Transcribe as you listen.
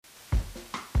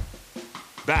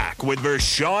back with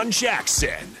Vershawn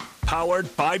Jackson.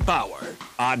 Powered by Bauer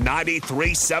on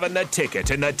 93.7 The Ticket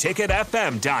and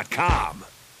theticketfm.com.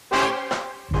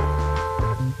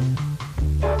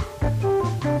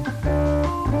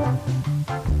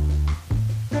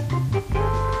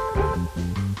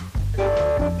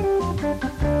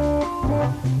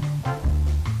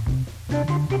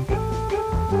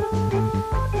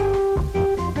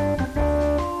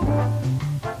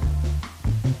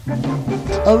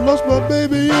 I lost my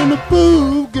baby in the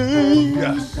pool game.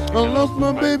 Yes. I lost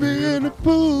my baby in the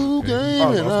pool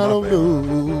game, and I don't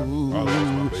know.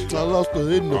 I lost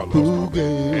her in the pool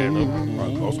game. I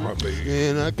lost my baby.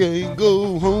 And I can't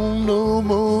go home no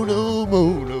more, no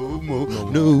more, no more,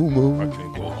 no more. I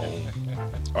can't go home.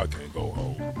 I can't go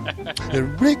home.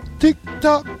 And Rick tick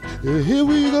tock, and here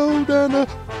we go down the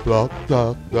block,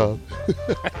 block, block. You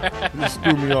just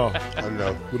threw me off I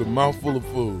know. with a mouthful of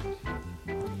food.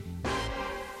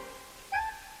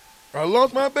 I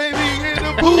lost my baby in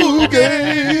the pool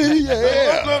game.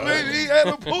 I lost my baby at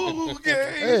the pool game.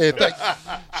 Hey,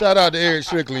 shout out to Eric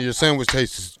Strickland. Your sandwich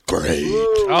tastes great.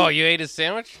 Oh, you ate his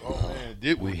sandwich? Oh, man,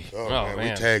 did we? Oh, man. We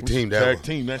tag team that Tag one.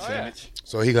 team that sandwich.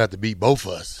 So he got to beat both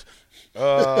of us.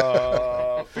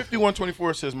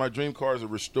 5124 says, my dream car is a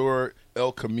restored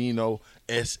El Camino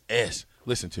SS.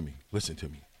 Listen to me.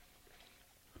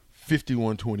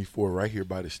 5124, right here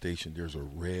by the station, there's a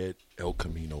red El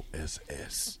Camino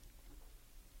SS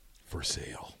for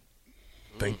sale.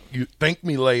 Thank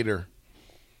me later.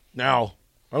 Now,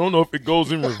 I don't know if it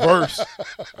goes in reverse.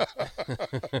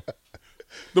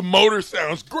 The motor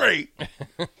sounds great.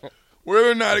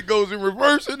 Whether or not it goes in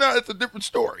reverse or not, it's a different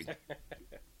story.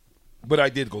 But I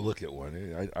did go look at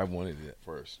one. I wanted it at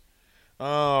first.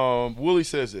 Willie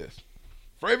says this.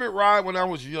 Favorite ride when I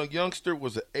was a youngster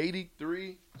was an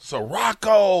 83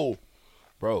 Sirocco.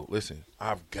 Bro, listen,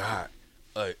 I've got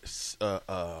a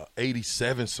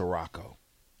 87 Sirocco.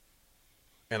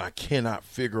 And I cannot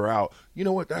figure out. You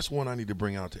know what? That's one I need to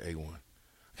bring out to A1.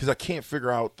 Because I can't figure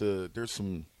out there's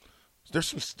something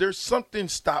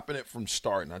stopping it from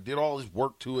starting. I did all this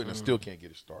work to it and I still can't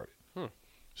get it started.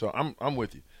 So I'm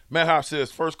with you. Matt Hoff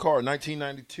says, first car,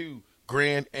 1992,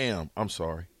 Grand Am. I'm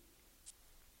sorry.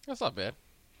 That's not bad.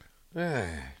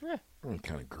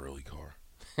 Kind of girly car.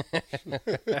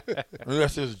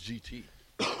 Unless it's a GT.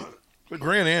 The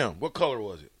Grand Am. What color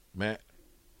was it, Matt?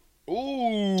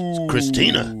 Ooh. It's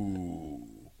Christina.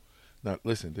 Now,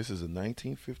 listen, this is a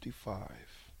 1955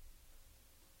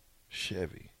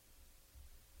 Chevy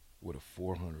with a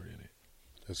 400 in it.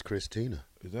 That's Christina.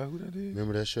 Is that who that is?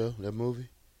 Remember that show, that movie?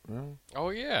 No. Oh,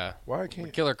 yeah. Why I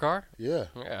can't? Killer car? Yeah.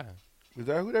 Yeah. Is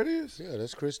that who that is? Yeah,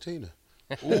 that's Christina.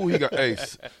 Ooh, he got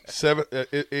seven.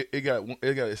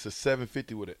 It's a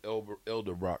 750 with an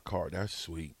Elder Rock car. That's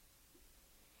sweet.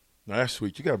 Now that's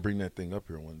sweet. You got to bring that thing up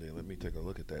here one day. Let me take a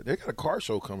look at that. They got a car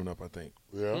show coming up, I think.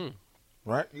 Yeah.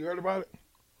 Right? You heard about it?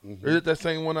 Mm-hmm. Is it that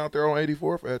same one out there on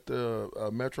 84th at the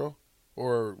Metro,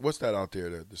 or what's that out there?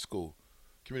 The school,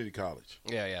 community college.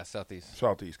 Yeah, Southeast.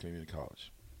 Southeast Community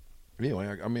College.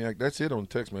 Anyway, I mean that's it on the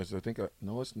text message. I think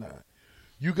no, it's not.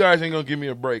 You guys ain't gonna give me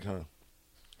a break, huh?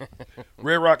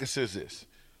 Red Rocket says this.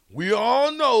 We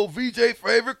all know VJ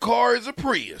favorite car is a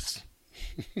Prius.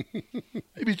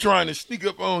 He be trying to sneak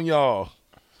up on y'all.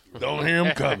 Don't hear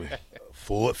him coming.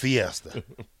 Ford Fiesta.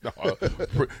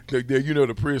 You know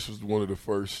the Prius was one of the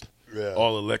first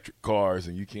all-electric cars,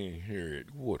 and you can't hear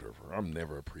it. Whatever. I'm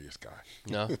never a Prius guy.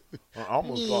 No? I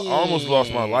almost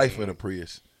lost my life in a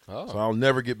Prius. Oh. So I'll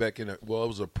never get back in it. Well, it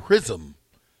was a Prism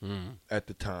at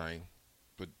the time.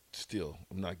 Still,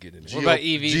 I'm not getting it. What about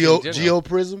EVs in general?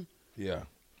 Geoprism? Yeah.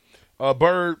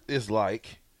 Bird is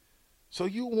like, so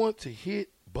you want to hit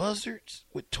buzzards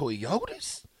with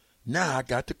Toyotas? Nah, I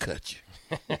got to cut you.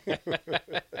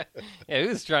 Yeah, he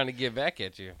was trying to get back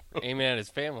at you, aiming at his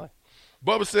family.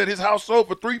 Bubba said his house sold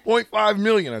for $3.5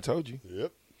 million. I told you.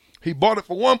 Yep. He bought it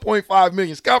for $1.5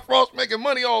 million. Scott Frost making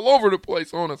money all over the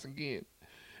place on us again.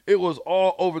 It was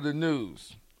all over the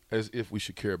news, as if we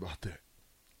should care about that.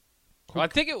 Well, I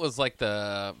think it was like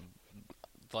the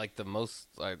most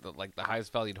like the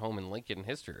highest valued home in Lincoln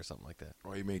history or something like that.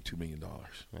 Oh, he made $2 million.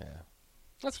 Yeah,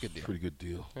 that's a good deal. Pretty good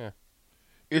deal. Yeah,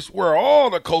 It's where all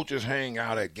the coaches hang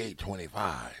out at Gate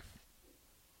 25.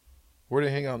 Where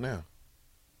they hang out now?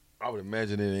 I would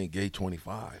imagine it ain't Gate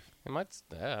 25. it might.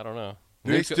 I don't know.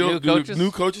 Do they still new coaches?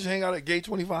 New coaches hang out at Gate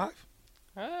 25?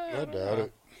 I I doubt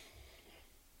it.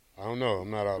 I don't know. I'm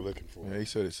not out looking for Yeah, it. he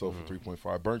said it sold for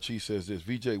 3.5. Burnt Cheese says this.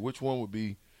 VJ, which one would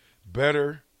be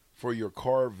better for your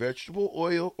car, vegetable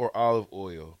oil or olive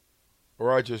oil?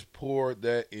 Or I just pour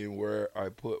that in where I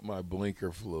put my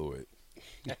blinker fluid.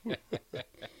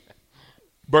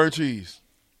 Burnt Cheese.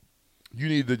 You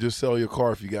need to just sell your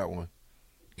car if you got one,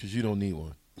 because you don't need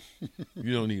one.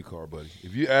 You don't need a car, buddy.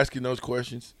 If you're asking those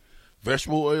questions,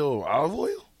 vegetable oil or olive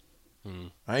oil,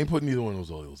 I ain't putting either one of those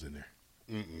oils in there.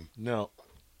 No.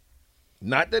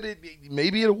 Not that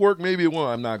maybe it'll work, maybe it won't.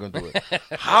 I'm not going to do it.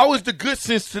 How is the good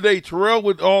sense today, Terrell,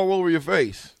 with all over your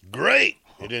face? Great.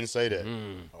 He didn't say that.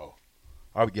 Oh.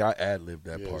 I ad-libbed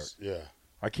that part. Yeah.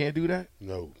 I can't do that?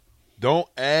 No. Don't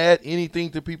add anything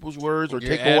to people's words or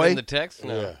You're take adding away. the text?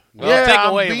 No. Yeah. Well, take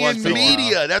I'm away being once in a while.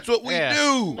 media. That's what we Yeah.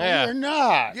 do. Yeah. You're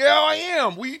not. Yeah, I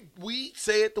am. We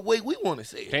say it the way we want to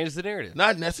say it. Change the narrative.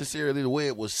 Not necessarily the way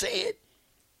it was said.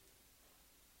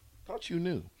 Thought you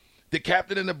knew. The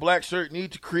captain in the black shirt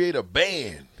need to create a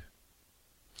band.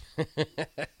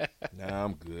 Nah,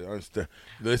 I'm good.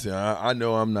 Listen, I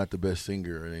know I'm not the best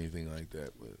singer or anything like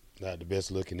that, but Not the best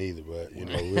looking either, but,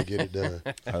 we'll get it done.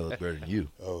 I look better than you.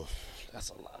 Oh, That's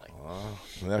a lie.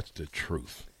 That's the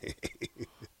truth.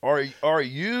 Are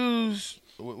used?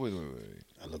 Wait.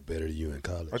 I look better than you in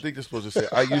college. I think they're supposed to say,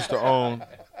 I used to own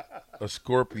a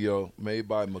Scorpio made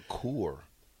by McClure.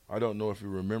 I don't know if you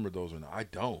remember those or not. I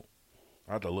don't.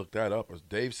 I have to look that up. As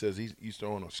Dave says, he used to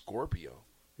own a Scorpio.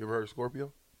 You ever heard of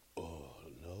Scorpio? Oh,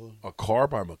 no. A car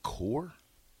by McClure?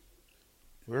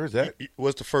 Where is that?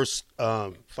 What's the first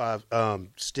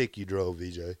stick you drove,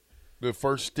 VJ? The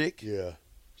first stick? Yeah.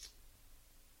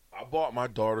 I bought my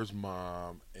daughter's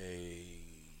mom it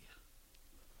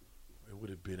would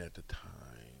have been at the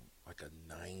time, like a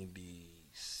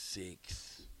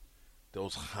 96,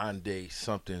 those Hyundai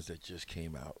somethings that just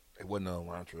came out. It wasn't an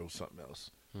Elantra, it was something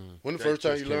else. When the That first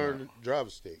time just you came learned out. to drive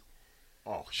a stick?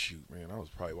 Oh, shoot, man. I was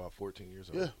probably about 14 years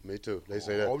old. Yeah, me too. They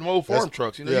say that. All them old farm That's-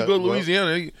 trucks. You yeah, you go to well-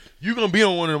 Louisiana, you're going to be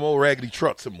on one of them old raggedy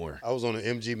trucks somewhere. I was on an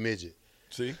MG Midget.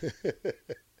 See?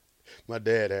 My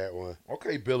dad had one.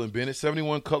 Okay, Bill and Bennett.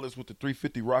 71 Cutlass with the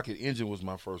 350 rocket engine was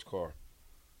my first car.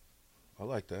 I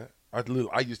like that.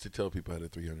 I used to tell people I had a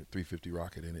 350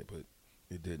 rocket in it, but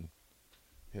it didn't.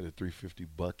 It had a 350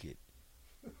 bucket.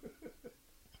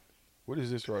 What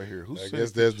is this right here? I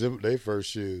guess that's their first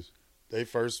shoes. Their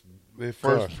first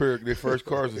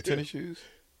cars are tennis shoes?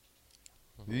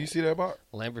 Did you see that, Bob?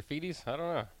 Lamborghinis? I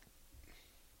don't know.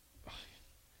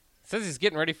 Says he's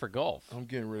getting ready for golf. I'm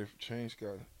getting ready for change,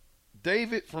 guys.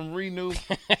 David from Renew.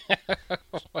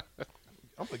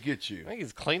 I'm gonna get you. I think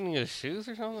he's cleaning his shoes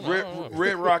or something. I don't know.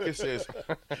 Red Rocket says,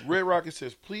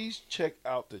 please check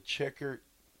out the Checkered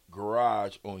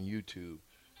Garage on YouTube.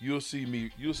 You'll see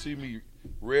me,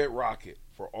 Red Rocket,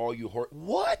 for all you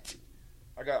what?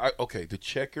 Okay, the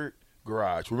Checkered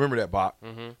Garage. Remember that, Bot?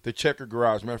 The Checkered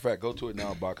Garage. Matter of fact, go to it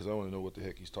now, Bot, because I want to know what the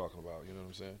heck he's talking about. You know what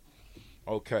I'm saying?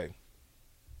 Okay.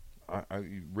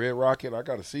 Red Rocket, I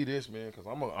got to see this, man, because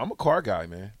I'm a car guy,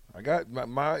 man. I got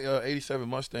my 87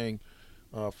 Mustang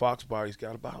Fox body's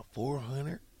got about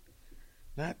 400.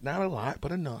 Not a lot,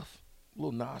 but enough. A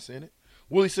little NOS in it.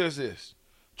 Willie says this.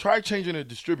 Try changing the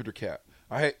distributor cap.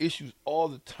 I had issues all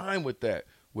the time with that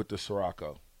with the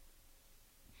Sirocco.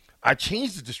 I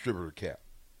changed the distributor cap.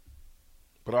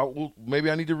 But maybe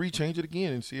I need to rechange it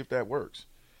again and see if that works.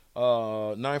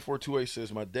 9428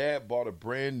 says, my dad bought a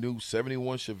brand new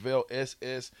 71 Chevelle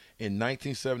SS in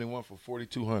 1971 for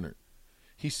 $4,200.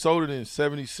 He sold it in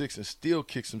 76 and still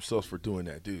kicks himself for doing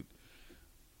that, dude.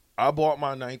 I bought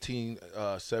my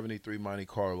 1973 Monte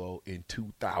Carlo in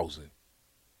 2000.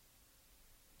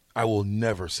 I will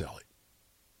never sell it.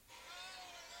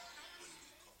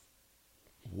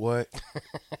 What?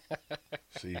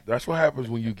 See, that's what happens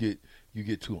when you get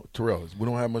too Terrell. We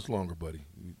don't have much longer, buddy.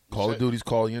 Call of Duty's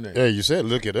calling your name. Hey, you said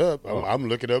look it up. I'm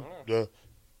looking up the.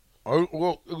 Oh,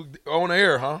 well, on the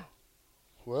air, huh?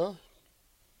 Well,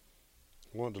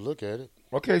 wanted to look at it.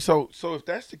 Okay, so if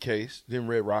that's the case, then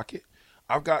Red Rocket,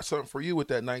 I've got something for you with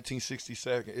that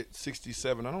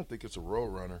 1967. I don't think it's a Road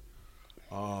Runner.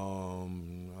 I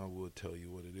will tell you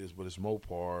what it is, but it's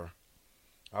Mopar.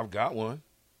 I've got one.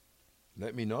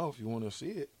 Let me know if you want to see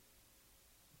it.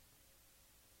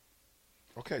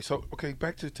 Okay,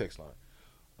 back to the text line.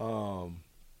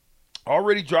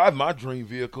 Already drive my dream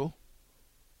vehicle,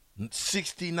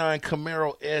 69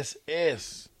 Camaro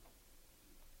SS.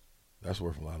 That's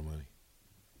worth a lot of money.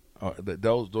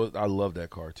 Those I love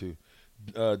that car too.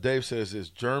 Dave says it's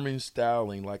German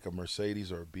styling like a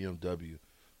Mercedes or a BMW.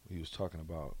 He was talking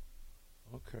about.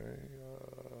 Okay,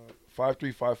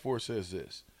 5354 says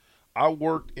this. I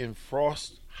worked in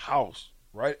Frost's house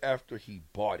right after he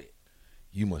bought it.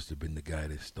 You must have been the guy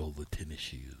that stole the tennis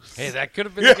shoes. Hey, that could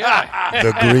have been the guy.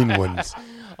 The green ones.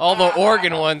 All the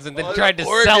Oregon ones, and then tried to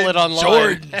sell it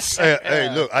online. Hey,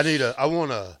 look, I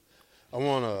want a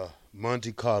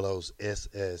Monte Carlo's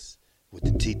SS with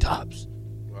the T-tops.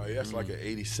 That's like an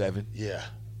 87. Yeah.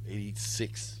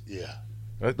 86. Yeah,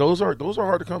 Those are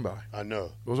hard to come by. I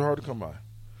know. Those are hard to come by.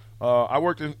 I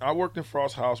worked in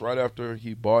Frost's house right after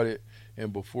he bought it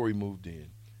and before he moved in.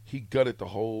 He gutted the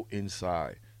whole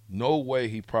inside. No way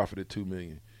he profited $2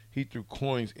 million. He threw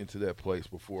coins into that place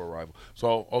before arrival.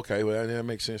 So okay, well that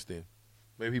makes sense then.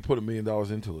 Maybe he put $1 million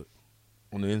into it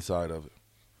on the inside of it.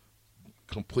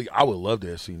 Complete. I would love to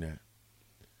have seen that.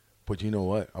 But you know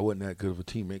what? I wasn't that good of a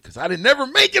teammate because I didn't never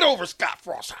make it over Scott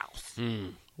Frost's house.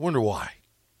 Wonder why.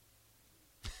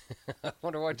 I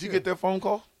wonder why. Did you get that phone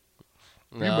call?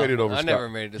 No, You made it over. I Scott. never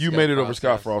made it. You made it over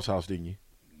Scott Frost's house, didn't you?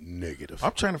 Negative.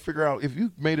 I'm trying to figure out if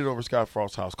you made it over Scott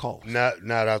Frost's house. Call us.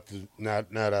 Not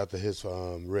after his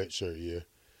red shirt year.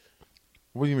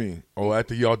 What do you mean? Oh,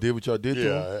 after y'all did what y'all did to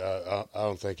him? Yeah, I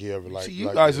don't think he ever liked. See, you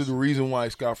liked guys this. are the reason why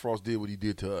Scott Frost did what he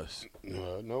did to us.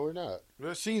 No, we're not.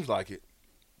 It seems like it.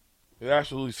 It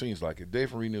absolutely seems like it. Dave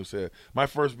from Renew said, my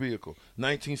first vehicle,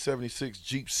 1976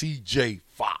 Jeep CJ5.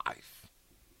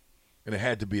 And it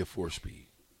had to be a 4-speed.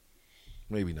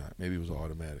 Maybe not. Maybe it was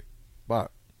automatic.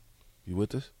 Bot, you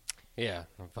with us? Yeah,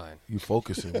 I'm fine. You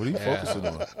focusing. What are you focusing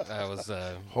on? I was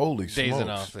Holy dazing smokes.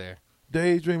 off there.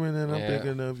 Daydreaming and I'm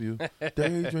thinking of you.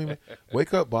 Daydreaming.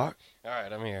 Wake up, Bach. All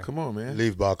right, I'm here. Come on, man.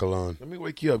 Leave Bach alone. Let me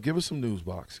wake you up. Give us some news,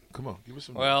 Box. Come on. Give us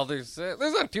some Well, there's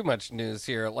not too much news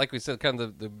here. Like we said, kind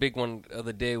of the big one of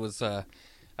the day was kind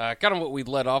of what we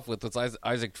led off with was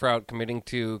Isaac Trout committing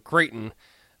to Creighton.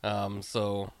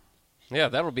 So, yeah,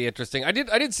 that'll be interesting. I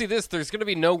did see this. There's going to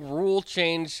be no rule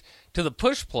change to the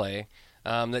push play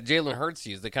that Jalen Hurts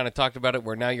used. They kind of talked about it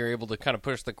where now you're able to kind of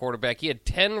push the quarterback. He had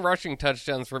 10 rushing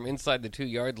touchdowns from inside the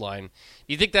 2-yard line.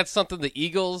 Do you think that's something the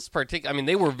Eagles, I mean,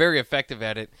 they were very effective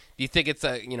at it. Do you think it's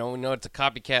we know it's a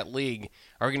copycat league.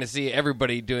 Are we going to see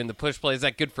everybody doing the push play? Is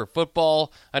that good for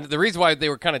football? And the reason why they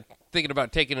were kind of thinking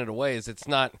about taking it away is it's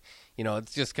not,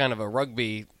 it's just kind of a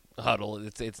rugby huddle.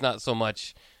 It's not so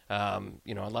much, a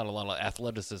lot of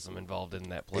athleticism involved in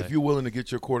that play. If you're willing to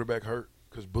get your quarterback hurt,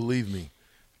 because believe me,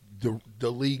 the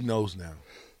league knows now.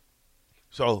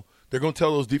 So they're going to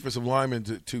tell those defensive linemen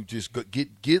to just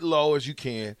get low as you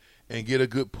can and get a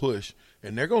good push.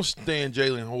 And they're going to stand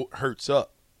Jalen Hurts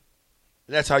up.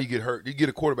 And that's how you get hurt. You get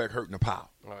a quarterback hurt in a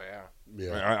pile. Oh, yeah.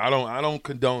 Yeah. I don't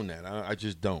condone that. I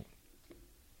just don't.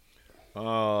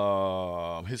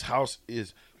 His house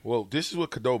is – well, this is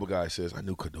what Cadoba Guy says. I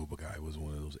knew Cadoba Guy was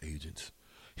one of those agents.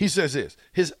 He says this.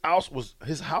 His house was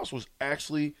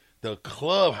actually the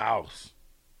clubhouse.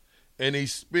 And he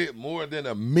spent more than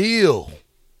 $1 million.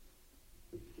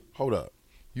 Hold up.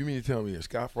 You mean to tell me that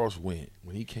Scott Frost when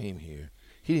he came here,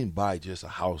 he didn't buy just a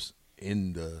house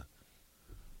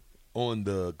on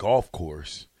the golf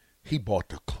course. He bought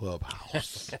the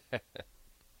clubhouse.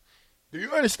 Do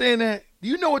you understand that? Do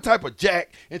you know what type of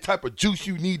jack and type of juice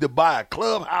you need to buy a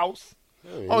clubhouse?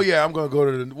 Oh, yeah, I'm going to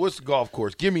go to what's the golf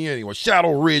course? Give me anyone.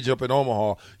 Shadow Ridge up in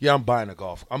Omaha. Yeah,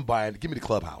 give me the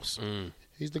clubhouse.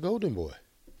 He's the golden boy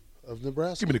of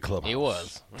Nebraska. Give me the clubhouse. He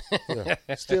was. Yeah,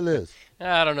 still is.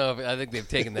 I don't know. I think they've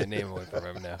taken that name away from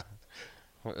him now.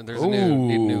 There's a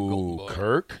new golden boy.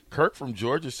 Kirk from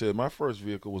Georgia said, my first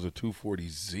vehicle was a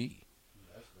 240Z.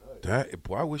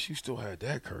 Boy, I wish you still had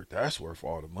that, Kirk. That's worth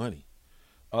all the money.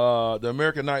 The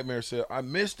American Nightmare said, I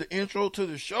missed the intro to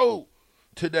the show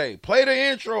today. Play the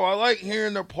intro. I like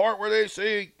hearing the part where they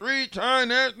say 3-time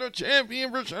national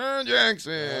champion Rashawn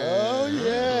Jackson. Oh,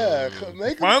 yeah.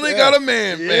 Finally got a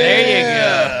man.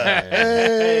 Yeah.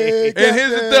 There you go. Hey, And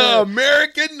here's the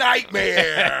American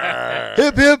Nightmare.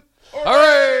 hip, hip.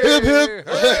 Hooray! Hip,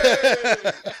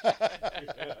 hip.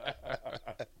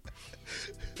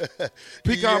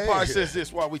 Pecan Pie Yeah. says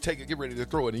this while we take it, get ready to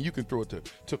throw it, and you can throw it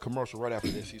to commercial right after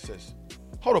this. He says,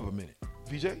 hold up a minute,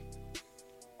 VJ.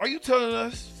 Are you telling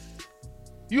us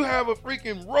you have a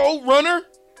freaking road runner?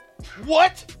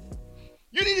 What?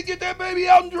 You need to get that baby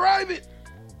out and drive it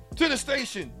to the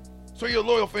station so your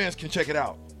loyal fans can check it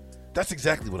out. That's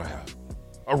exactly what I have.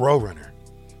 A road runner.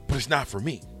 But it's not for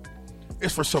me.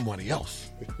 It's for somebody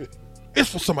else. It's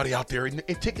for somebody out there in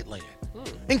Ticket Land,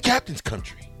 in Captain's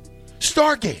Country.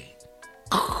 Stargate.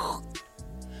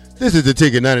 This is the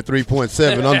Ticket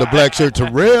 93.7. I'm the black shirt to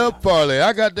Terrell Farley.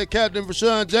 I got the captain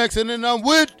Rashawn Jackson, and I'm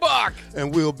with Fuck!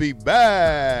 And we'll be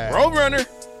back. Road runner.